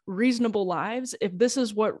normal, reasonable lives. If this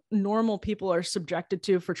is what normal people are subjected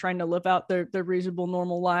to for trying to live out their reasonable,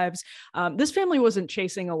 normal lives, this family wasn't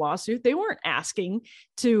chasing a lawsuit. They weren't asking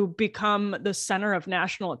to become the center of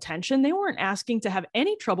national attention. They weren't asking to have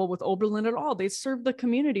any trouble with Oberlin at all. They served the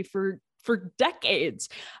community for decades,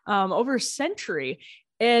 over a century.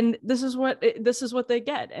 And this is what they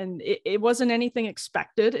get. And it wasn't anything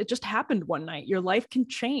expected. It just happened one night. Your life can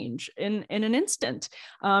change in an instant.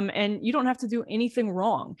 And you don't have to do anything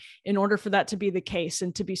wrong in order for that to be the case,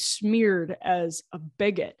 and to be smeared as a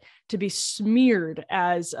bigot, to be smeared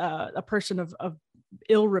as a person of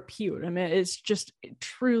ill repute. I mean, it's just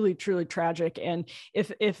truly, truly tragic. And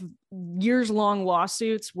if years-long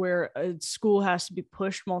lawsuits where a school has to be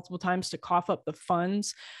pushed multiple times to cough up the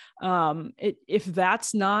funds, if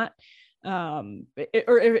that's not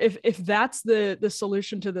if that's the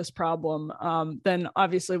solution to this problem, then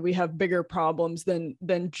obviously we have bigger problems than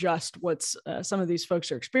just what's some of these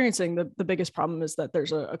folks are experiencing. The biggest problem is that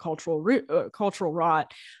there's a cultural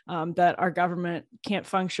rot, that our government can't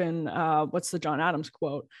function. What's the John Adams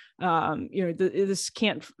quote? This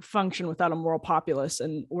can't function without a moral populace,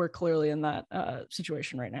 and we're clearly in that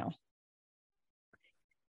situation right now.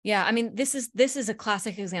 Yeah, I mean, this is a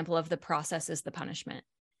classic example of the process is the punishment,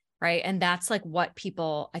 right? And that's like what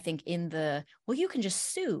people, I think, in the, well, you can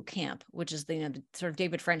just sue camp, which is the sort of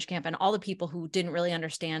David French camp, and all the people who didn't really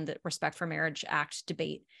understand the Respect for Marriage Act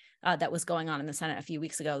debate that was going on in the Senate a few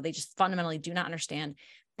weeks ago. They just fundamentally do not understand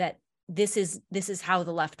that this is how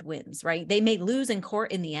the left wins, right? They may lose in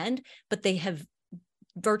court in the end, but they have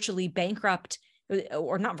literally bankrupted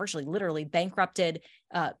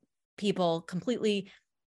people, completely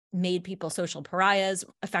made people social pariahs,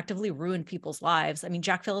 effectively ruined people's lives. I mean,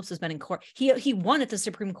 Jack Phillips has been in court. He won at the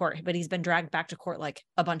Supreme Court, but he's been dragged back to court like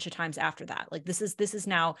a bunch of times after that. Like this is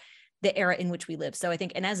now the era in which we live. So I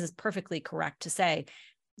think Inez is perfectly correct to say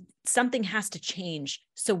something has to change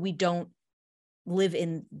so we don't live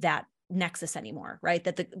in that nexus anymore, right?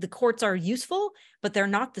 That the courts are useful, but they're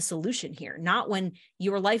not the solution here. Not when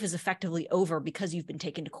your life is effectively over because you've been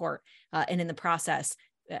taken to court and in the process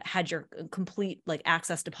had your complete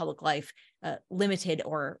access to public life limited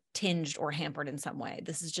or tinged or hampered in some way.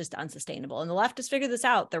 This is just unsustainable. And the left has figured this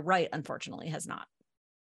out. The right, unfortunately, has not.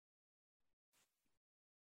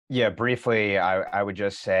 Yeah, briefly, I would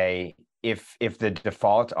just say if the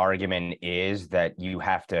default argument is that you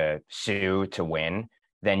have to sue to win,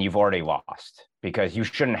 then you've already lost, because you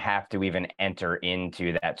shouldn't have to even enter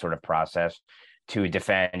into that sort of process to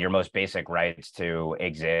defend your most basic rights to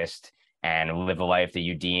exist and live a life that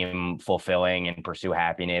you deem fulfilling and pursue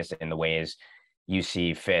happiness in the ways you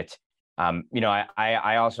see fit.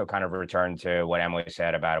 I also kind of return to what Emily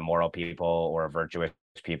said about immoral people or virtuous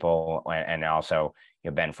people, and also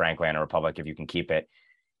Ben Franklin, a republic if you can keep it.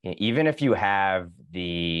 Even if you have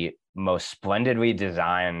the most splendidly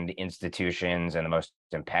designed institutions and the most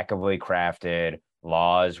impeccably crafted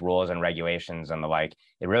laws, rules, and regulations and the like,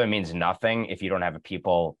 it really means nothing if you don't have a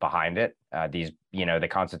people behind it. The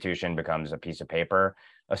Constitution becomes a piece of paper,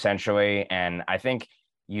 essentially. And I think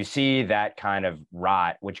you see that kind of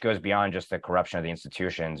rot, which goes beyond just the corruption of the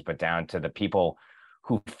institutions, but down to the people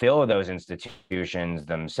who fill those institutions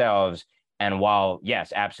themselves. And while,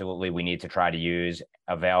 yes, absolutely, we need to try to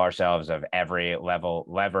avail ourselves of every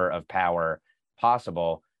lever of power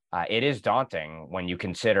possible, it is daunting when you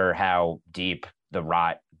consider how deep the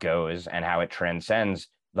rot goes and how it transcends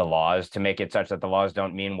the laws to make it such that the laws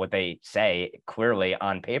don't mean what they say clearly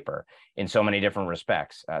on paper in so many different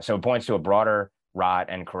respects. So it points to a broader rot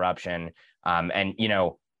and corruption.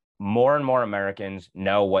 more and more Americans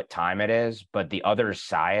know what time it is, but the other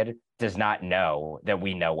side does not know that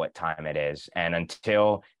we know what time it is. And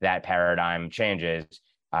until that paradigm changes,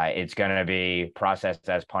 it's going to be processed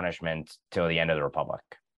as punishment till the end of the republic.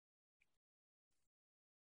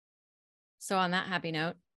 So on that happy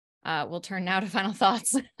note, we'll turn now to final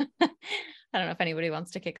thoughts. I don't know if anybody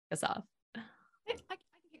wants to kick us off. I can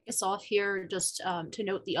kick us off here just to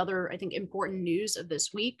note the other, I think, important news of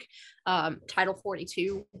this week. Title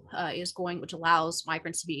 42 which allows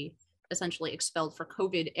migrants to be essentially expelled for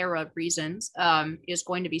COVID era reasons, is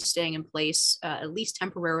going to be staying in place at least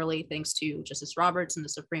temporarily, thanks to Justice Roberts and the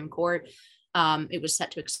Supreme Court. It was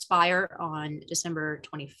set to expire on December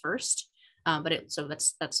 21st. So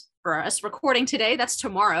that's for us recording today. That's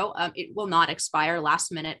tomorrow. It will not expire.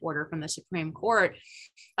 Last minute order from the Supreme Court.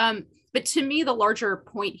 But to me, the larger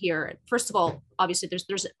point here, first of all, obviously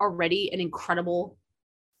there's already an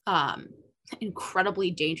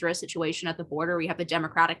incredibly dangerous situation at the border. We have the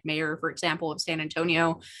Democratic mayor, for example, of San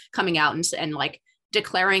Antonio coming out and like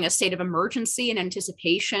declaring a state of emergency in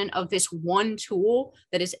anticipation of this one tool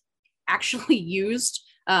that is actually used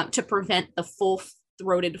to prevent the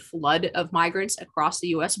full-throated flood of migrants across the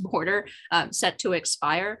US border set to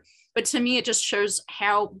expire. But to me, it just shows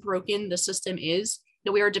how broken the system is,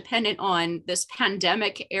 that we are dependent on this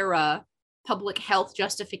pandemic era public health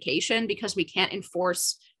justification because we can't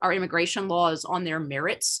enforce our immigration laws on their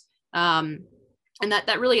merits. And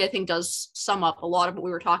that really, I think, does sum up a lot of what we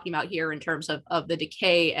were talking about here in terms of the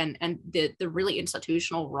decay and the really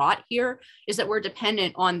institutional rot here, is that we're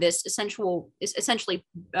dependent on this essentially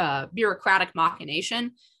bureaucratic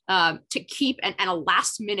machination to keep and a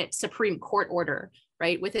last minute Supreme Court order,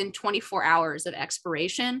 right, within 24 hours of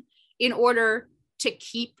expiration, in order to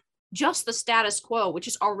keep just the status quo, which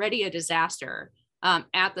is already a disaster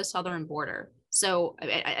at the southern border. So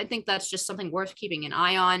I think that's just something worth keeping an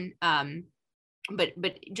eye on. But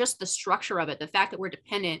just the structure of it, the fact that we're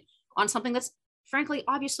dependent on something that's frankly,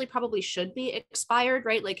 obviously probably should be expired,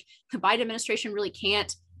 right? Like the Biden administration really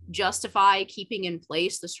can't justify keeping in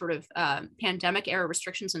place the sort of pandemic era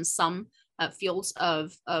restrictions in some fields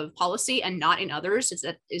of policy and not in others.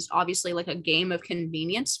 That is obviously like a game of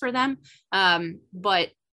convenience for them. But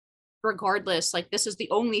regardless, like this is the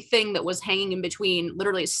only thing that was hanging in between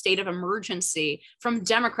literally a state of emergency from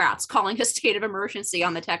Democrats calling a state of emergency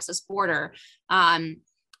on the Texas border.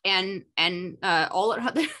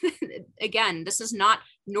 Again, this is not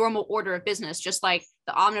normal order of business, just like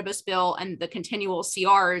the omnibus bill and the continual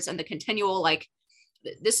CRs and the continual, like,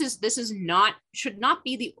 this should not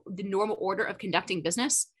be the normal order of conducting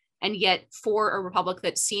business. And yet for a republic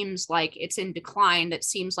that seems like it's in decline, that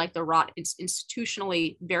seems like the rot is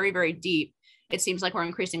institutionally very, very deep, it seems like we're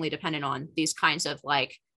increasingly dependent on these kinds of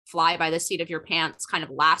like fly by the seat of your pants, kind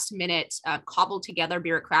of last minute cobbled together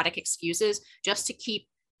bureaucratic excuses just to keep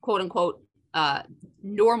quote unquote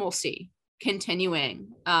normalcy continuing.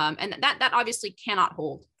 And that obviously cannot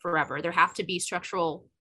hold forever. There have to be structural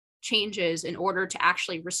changes in order to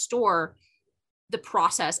actually restore the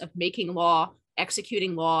process of making law,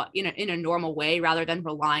 executing law in a normal way, rather than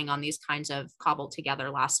relying on these kinds of cobbled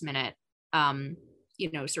together last minute,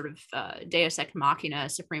 Deus ex machina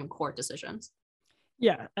Supreme Court decisions.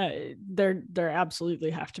 Yeah, there absolutely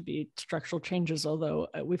have to be structural changes, although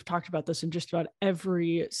we've talked about this in just about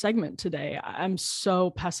every segment today. I'm so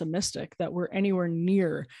pessimistic that we're anywhere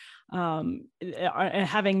near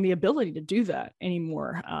having the ability to do that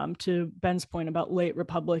anymore. To Ben's point about late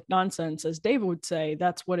republic nonsense, as Dave would say,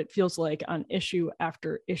 that's what it feels like on issue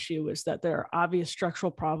after issue, is that there are obvious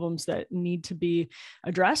structural problems that need to be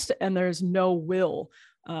addressed, and there's no will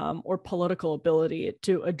or political ability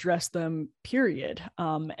to address them, period.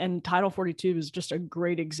 And Title 42 is just a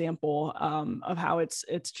great example of how it's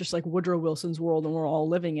just like Woodrow Wilson's world and we're all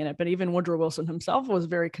living in it. But even Woodrow Wilson himself was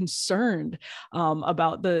very concerned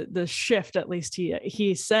about the shift. At least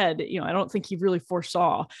he said, I don't think he really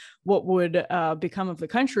foresaw what would become of the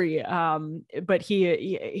country. But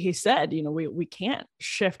he said, we can't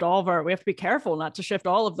shift we have to be careful not to shift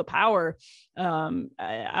all of the power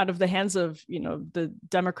out of the hands of, the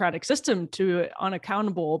democratic system to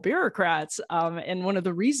unaccountable bureaucrats. And one of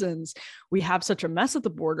the reasons we have such a mess at the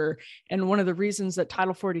border, and one of the reasons that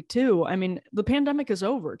Title 42, the pandemic is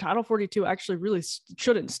over. Title 42 actually really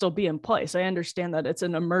shouldn't still be in place. I understand that it's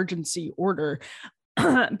an emergency order,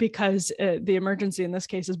 because the emergency in this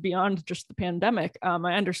case is beyond just the pandemic. I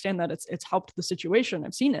understand that it's helped the situation.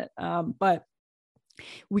 I've seen it, but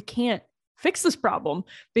we can't fix this problem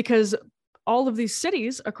because all of these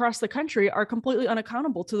cities across the country are completely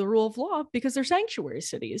unaccountable to the rule of law because they're sanctuary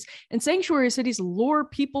cities. And sanctuary cities lure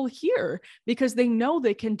people here because they know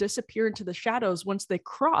they can disappear into the shadows once they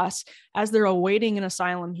cross as they're awaiting an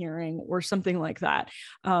asylum hearing or something like that.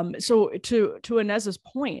 So to Inez's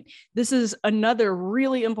point, this is another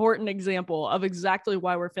really important example of exactly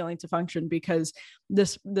why we're failing to function, because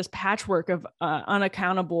this patchwork of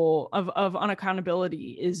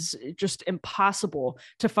unaccountability is just impossible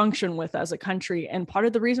to function with as a country. And part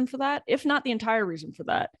of the reason for that, if not the entire reason for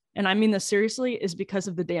that, and I mean this seriously, is because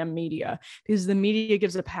of the damn media, because the media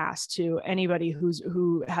gives a pass to anybody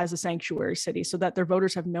who has a sanctuary city, so that their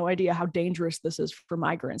voters have no idea how dangerous this is for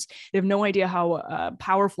migrants. They have no idea how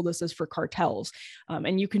powerful this is for cartels.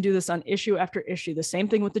 And you can do this on issue after issue. The same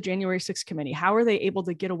thing with the January 6th committee. How are they able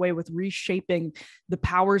to get away with reshaping the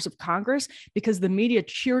powers of Congress? Because the media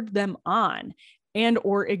cheered them on and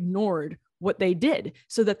or ignored what they did,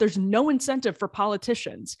 so that there's no incentive for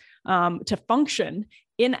politicians to function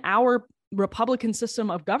in our Republican system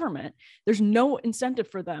of government. There's no incentive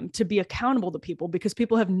for them to be accountable to people because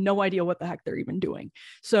people have no idea what the heck they're even doing.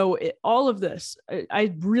 So all of this,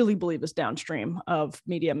 I really believe, is downstream of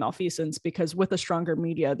media malfeasance, because with a stronger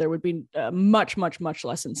media, there would be much, much, much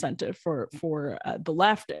less incentive for the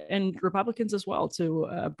left and Republicans as well to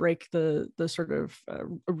break the sort of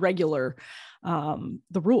regular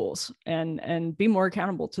the rules and be more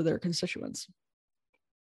accountable to their constituents.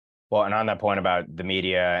 Well, and on that point about the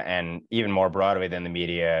media, and even more broadly than the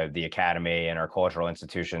media, the academy and our cultural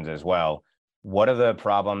institutions as well, what are the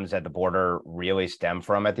problems at the border really stem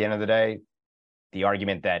from at the end of the day? The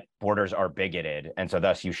argument that borders are bigoted, and so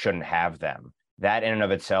thus you shouldn't have them. That in and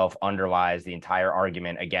of itself underlies the entire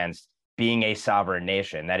argument against being a sovereign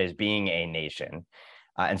nation, that is, being a nation.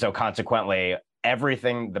 And so consequently,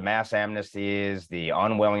 everything, the mass amnesties, the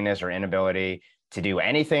unwillingness or inability to do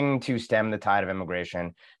anything to stem the tide of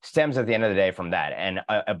immigration stems at the end of the day from that, and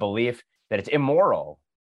a belief that it's immoral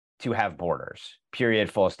to have borders,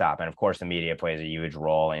 period, full stop. And of course, the media plays a huge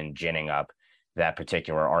role in ginning up that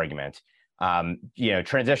particular argument.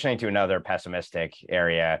 Transitioning to another pessimistic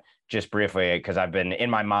area, just briefly, because I've been in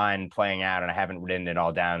my mind playing out and I haven't written it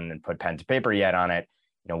all down and put pen to paper yet on it,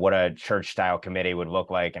 what a church style committee would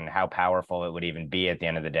look like and how powerful it would even be at the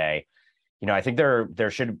end of the day. I think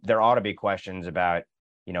there ought to be questions about,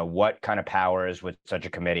 what kind of powers would such a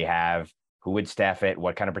committee have? Who would staff it?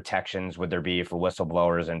 What kind of protections would there be for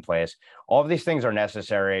whistleblowers in place? All of these things are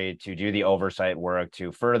necessary to do the oversight work,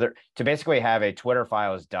 to basically have a Twitter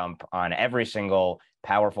files dump on every single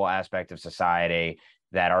powerful aspect of society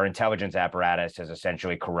that our intelligence apparatus has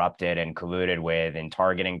essentially corrupted and colluded with in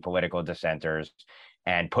targeting political dissenters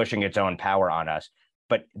and pushing its own power on us.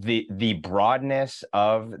 But the broadness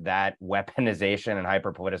of that weaponization and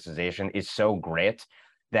hyperpoliticization is so great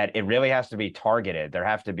that it really has to be targeted. There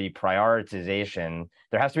has to be prioritization.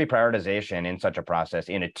 There has to be prioritization in such a process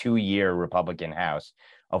in a 2-year Republican House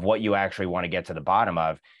of what you actually want to get to the bottom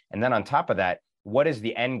of. And then on top of that, what is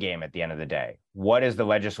the end game at the end of the day? What is the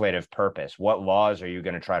legislative purpose? What laws are you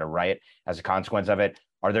going to try to write as a consequence of it?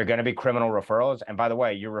 Are there going to be criminal referrals? And by the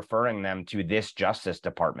way, you're referring them to this Justice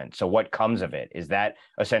Department. So what comes of it? Is that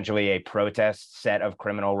essentially a protest set of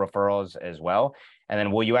criminal referrals as well? And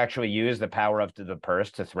then will you actually use the power of the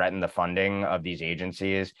purse to threaten the funding of these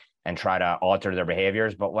agencies and try to alter their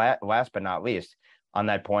behaviors? But last but not least, on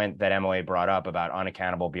that point that Emily brought up about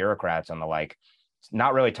unaccountable bureaucrats and the like,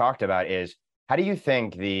 not really talked about is, how do you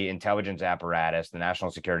think the intelligence apparatus, the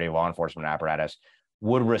national security law enforcement apparatus,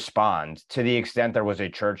 would respond to the extent there was a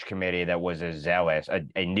church committee that was as zealous,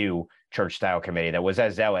 a new church style committee that was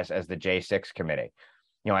as zealous as the J6 committee?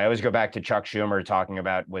 I always go back to Chuck Schumer talking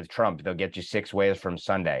about with Trump, they'll get you 6 ways from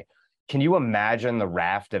Sunday. Can you imagine the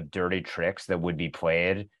raft of dirty tricks that would be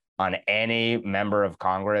played on any member of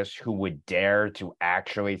Congress who would dare to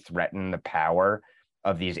actually threaten the power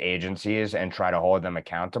of these agencies and try to hold them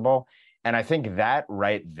accountable? And I think that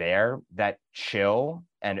right there, that chill,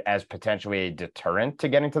 and as potentially a deterrent to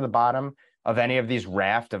getting to the bottom of any of these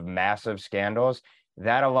raft of massive scandals,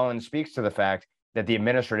 that alone speaks to the fact that the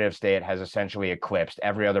administrative state has essentially eclipsed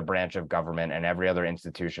every other branch of government and every other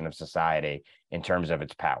institution of society in terms of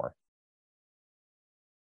its power.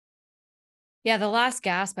 Yeah, the last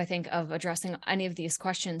gasp, I think, of addressing any of these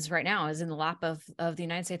questions right now is in the lap of the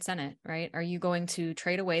United States Senate, right? Are you going to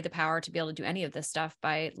trade away the power to be able to do any of this stuff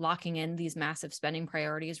by locking in these massive spending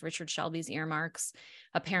priorities, Richard Shelby's earmarks,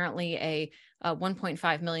 apparently a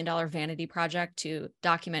 $1.5 million vanity project to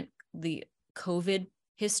document the COVID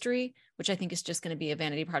history, which I think is just going to be a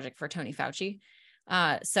vanity project for Tony Fauci.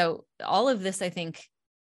 So all of this, I think,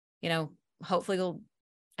 hopefully will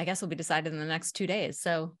be decided in the next 2 days.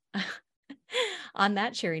 So on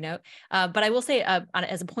that cheery note. But I will say,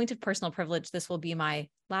 as a point of personal privilege, this will be my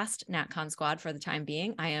last NatCon squad for the time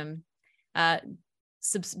being. I am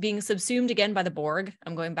being subsumed again by the Borg.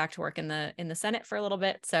 I'm going back to work in the Senate for a little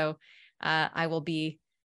bit. So I will be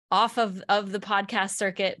off of the podcast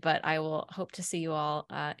circuit, but I will hope to see you all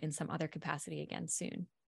in some other capacity again soon.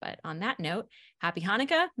 But on that note, happy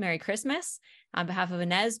Hanukkah, Merry Christmas. On behalf of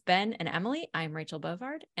Inez, Ben, and Emily, I'm Rachel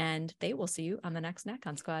Bovard, and they will see you on the next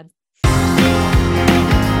NatCon Squad.